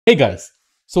Hey guys,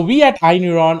 so we at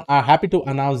iNeuron are happy to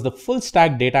announce the full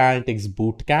stack data analytics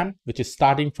bootcamp, which is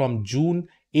starting from June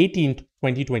 18th,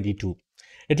 2022.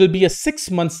 It will be a 6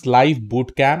 months live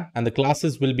bootcamp, and the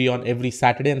classes will be on every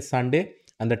Saturday and Sunday,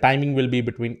 and the timing will be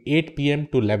between 8 p.m.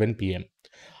 to 11 p.m.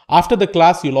 After the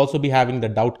class, you'll also be having the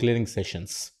doubt clearing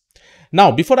sessions.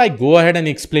 Now, before I go ahead and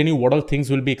explain you what all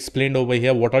things will be explained over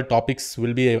here, what all topics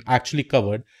will be actually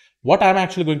covered, what I'm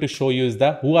actually going to show you is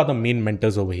who are the main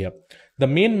mentors over here. The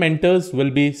main mentors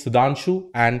will be Sudhanshu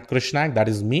and Krishnak, that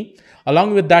is me.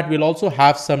 Along with that, we'll also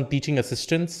have some teaching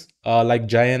assistants like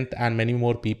Jayant and many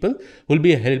more people who will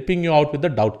be helping you out with the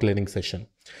doubt clearing session.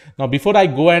 Now, before I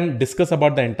go and discuss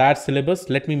about the entire syllabus,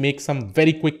 let me make some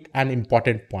very quick and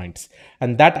important points,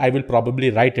 and that I will probably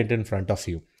write it in front of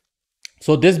you.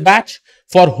 So this batch,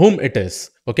 for whom it is,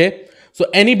 okay? So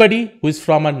anybody who is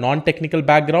from a non-technical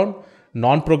background,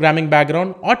 non-programming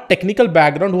background or technical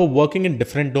background who are working in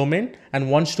different domain and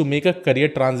wants to make a career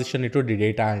transition into the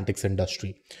data analytics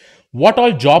industry. What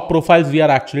all job profiles we are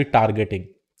actually targeting,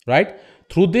 right?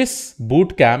 Through this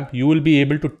bootcamp, you will be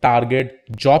able to target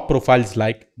job profiles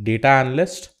like data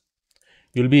analyst.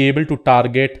 You'll be able to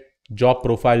target job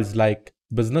profiles like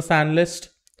business analyst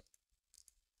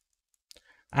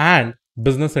and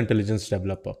business intelligence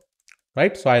developer,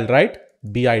 right? So I'll write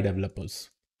BI developers.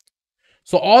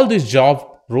 So all these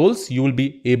job roles you will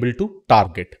be able to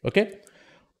target, okay?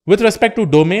 With respect to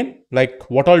domain, like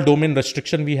what all domain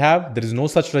restriction we have, there is no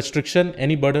such restriction.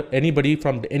 Anybody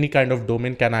from any kind of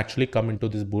domain can actually come into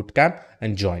this bootcamp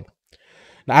and join.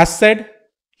 Now, as said,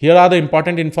 here are the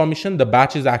important information. The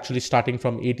batch is actually starting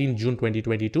from 18 June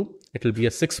 2022. It will be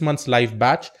a 6 months live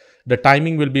batch. The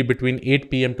timing will be between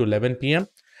 8 p.m. to 11 p.m.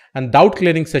 and doubt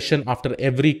clearing session after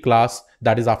every class,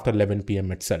 that is after 11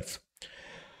 p.m. itself.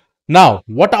 Now,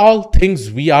 what all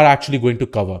things we are actually going to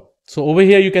cover? So over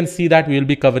here, you can see that we will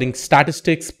be covering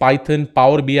statistics, Python,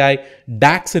 Power BI,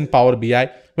 DAX in Power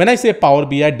BI. When I say Power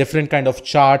BI, different kind of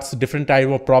charts, different type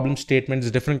of problem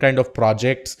statements, different kind of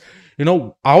projects. You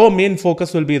know, our main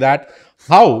focus will be that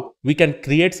how we can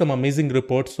create some amazing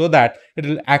reports so that it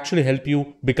will actually help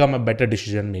you become a better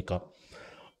decision maker.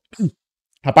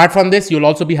 Apart from this, you'll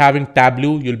also be having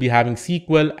Tableau, you'll be having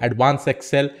SQL, Advanced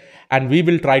Excel, and we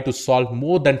will try to solve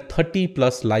more than 30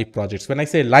 plus live projects. When I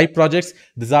say live projects,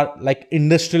 these are like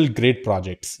industrial grade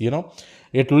projects, you know.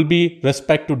 It will be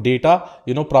respect to data,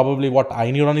 you know, probably what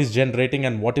iNeuron is generating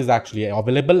and what is actually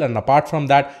available. And apart from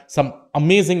that, some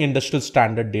amazing industrial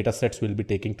standard data sets will be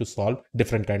taking to solve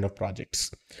different kind of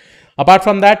projects. Apart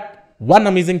from that, one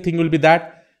amazing thing will be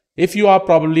that if you are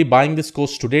probably buying this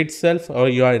course today itself or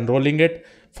you are enrolling it,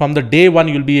 from the day one,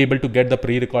 you'll be able to get the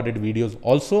pre-recorded videos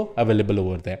also available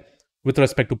over there with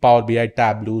respect to Power BI,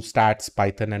 Tableau, Stats,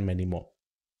 Python, and many more.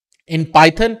 In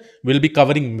Python, we'll be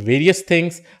covering various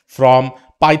things from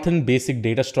Python basic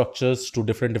data structures to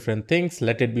different things.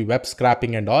 Let it be web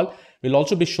scraping and all. We'll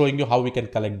also be showing you how we can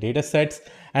collect data sets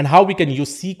and how we can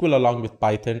use SQL along with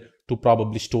Python to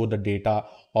probably store the data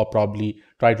or probably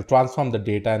try to transform the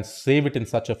data and save it in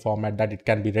such a format that it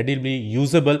can be readily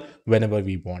usable whenever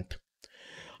we want.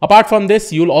 Apart from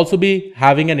this, you'll also be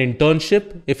having an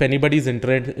internship. If anybody is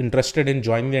interested in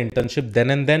joining the internship, then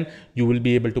and then you will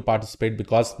be able to participate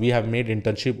because we have made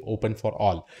internship open for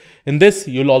all. In this,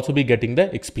 you'll also be getting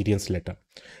the experience letter.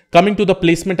 Coming to the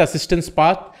placement assistance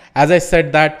part, as I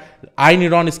said that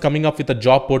iNeuron is coming up with the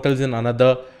job portals in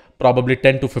another probably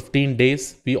 10 to 15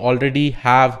 days. We already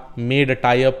have made a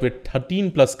tie-up with 13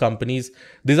 plus companies.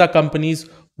 These are companies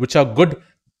which are good,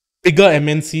 bigger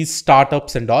MNCs,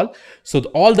 startups and all. So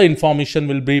all the information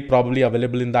will be probably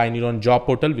available in the iNeuron job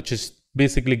portal, which is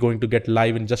basically going to get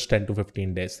live in just 10 to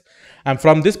 15 days. And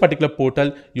from this particular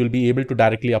portal, you'll be able to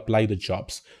directly apply the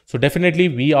jobs. So definitely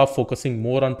we are focusing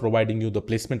more on providing you the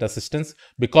placement assistance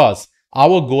because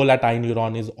our goal at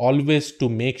iNeuron is always to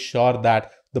make sure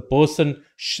that the person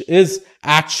is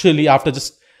actually after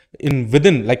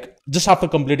just after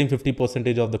completing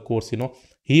 50% of the course, you know,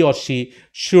 he or she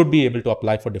should be able to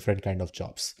apply for different kind of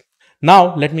jobs.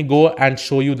 Now, let me go and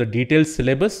show you the detailed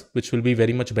syllabus, which will be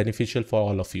very much beneficial for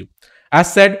all of you.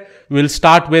 As said, we'll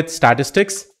start with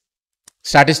statistics.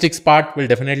 Statistics part will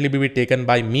definitely be taken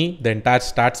by me, the entire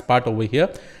stats part over here,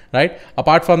 right?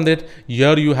 Apart from that,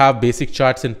 here you have basic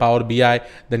charts in Power BI,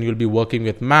 then you'll be working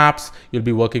with maps, you'll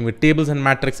be working with tables and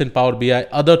matrix in Power BI,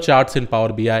 other charts in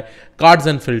Power BI, cards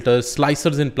and filters,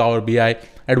 slicers in Power BI,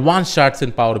 advanced charts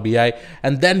in Power BI,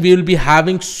 and then we will be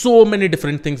having so many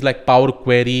different things like Power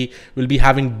Query, we'll be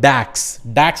having DAX.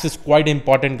 DAX is quite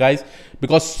important, guys,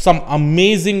 because some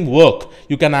amazing work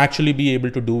you can actually be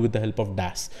able to do with the help of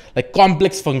DAX, like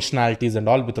complex functionalities and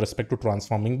all with respect to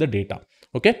transforming the data.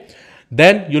 Okay.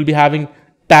 Then you'll be having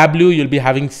Tableau, you'll be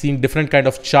having seen different kind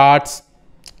of charts.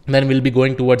 Then we'll be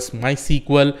going towards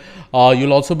MySQL.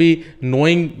 You'll also be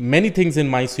knowing many things in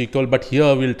MySQL, but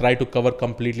here we'll try to cover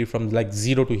completely from like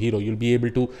zero to hero. You'll be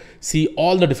able to see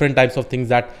all the different types of things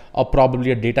that probably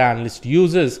a data analyst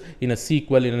uses in a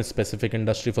SQL in a specific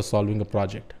industry for solving a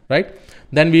project, right?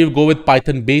 Then we will go with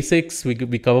Python basics. We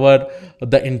cover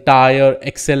the entire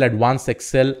Excel, advanced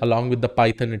Excel, along with the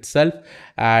Python itself.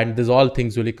 And there's all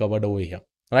things really covered over here.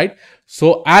 Right.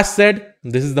 So as said,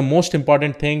 this is the most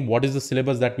important thing. What is the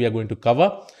syllabus that we are going to cover?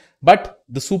 But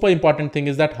the super important thing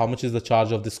is that how much is the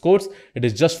charge of this course? It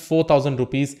is just 4,000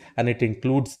 rupees and it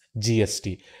includes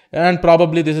GST. And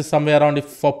probably this is somewhere around, if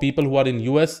for people who are in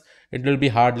US, it will be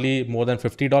hardly more than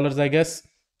 $50, I guess.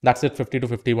 That's it, $50 to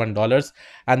 $51.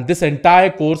 And this entire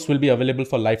course will be available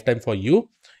for lifetime for you.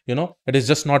 You know, it is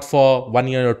just not for 1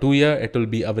 year or 2 years. It will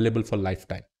be available for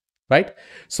lifetime. Right.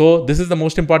 So this is the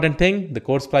most important thing. The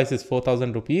course price is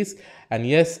 4,000 rupees. And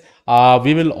yes,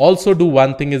 we will also do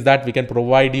one thing is that we can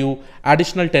provide you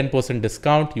additional 10%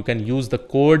 discount. You can use the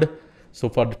code. So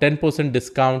for the 10%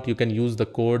 discount, you can use the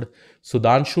code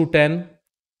Sudhanshu10,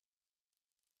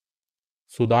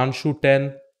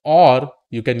 or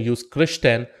you can use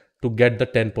Krish10 to get the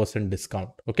 10% discount.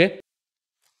 Okay.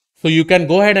 So you can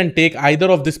go ahead and take either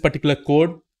of this particular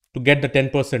code to get the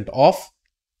 10% off.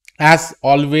 As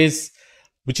always,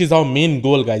 which is our main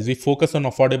goal, guys. We focus on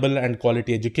affordable and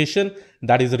quality education.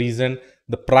 That is the reason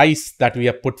the price that we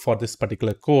have put for this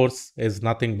particular course is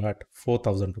nothing but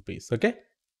 4,000 rupees. Okay.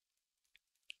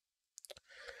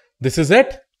 This is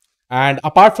it. And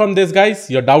apart from this, guys,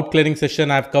 your doubt clearing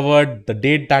session, I've covered the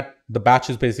date that the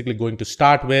batch is basically going to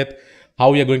start with,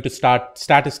 how we are going to start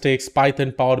statistics,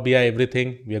 Python, Power BI,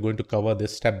 everything. We are going to cover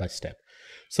this step by step.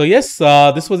 So yes,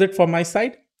 this was it from my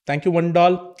side. Thank you, one and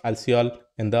all. I'll see you all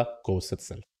in the course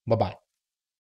itself. Bye-bye.